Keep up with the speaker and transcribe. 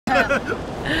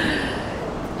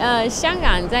香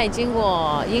港在经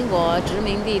过英国殖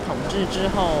民地统治之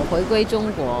后回归中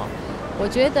国，我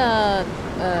觉得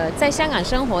在香港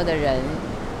生活的人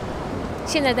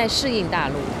现在在适应大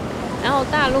陆，然后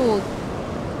大陆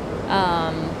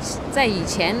在以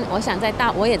前，我想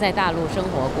我也在大陆生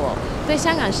活过，对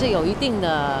香港是有一定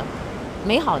的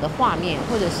美好的画面，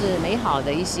或者是美好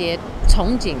的一些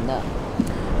憧憬的。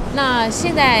那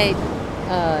现在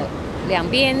两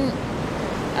边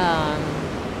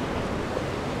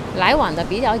来往的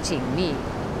比较紧密，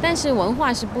但是文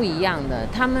化是不一样的，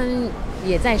他们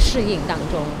也在适应当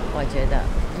中，我觉得，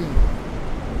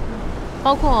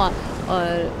包括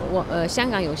香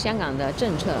港有香港的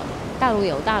政策，大陆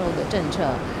有大陆的政策，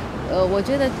我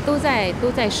觉得都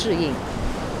在适应，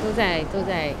都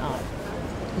在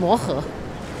磨合。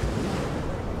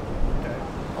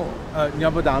你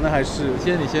要不答呢？还是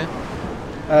你先。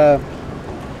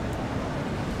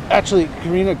Actually,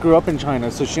 Carina grew up in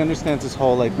China, so she understands this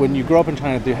whole, like, when you grow up in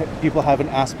China, people have an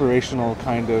aspirational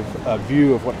kind of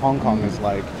view of what Hong Kong is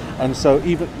like. And so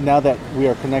even now that we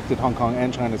are connected, Hong Kong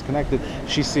and China is connected,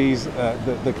 she sees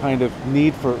the kind of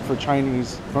need for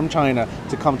Chinese from China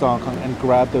to come to Hong Kong and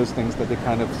grab those things that they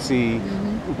kind of see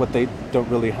what they don't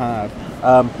really have.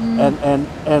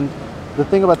 And the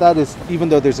thing about that is, even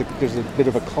though there's a bit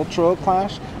of a cultural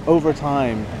clash, over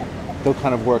time they'll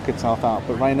kind of work itself out.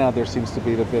 But right now there seems to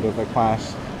be a bit of a clash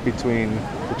between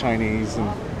the Chinese and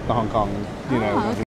the Hong Kong,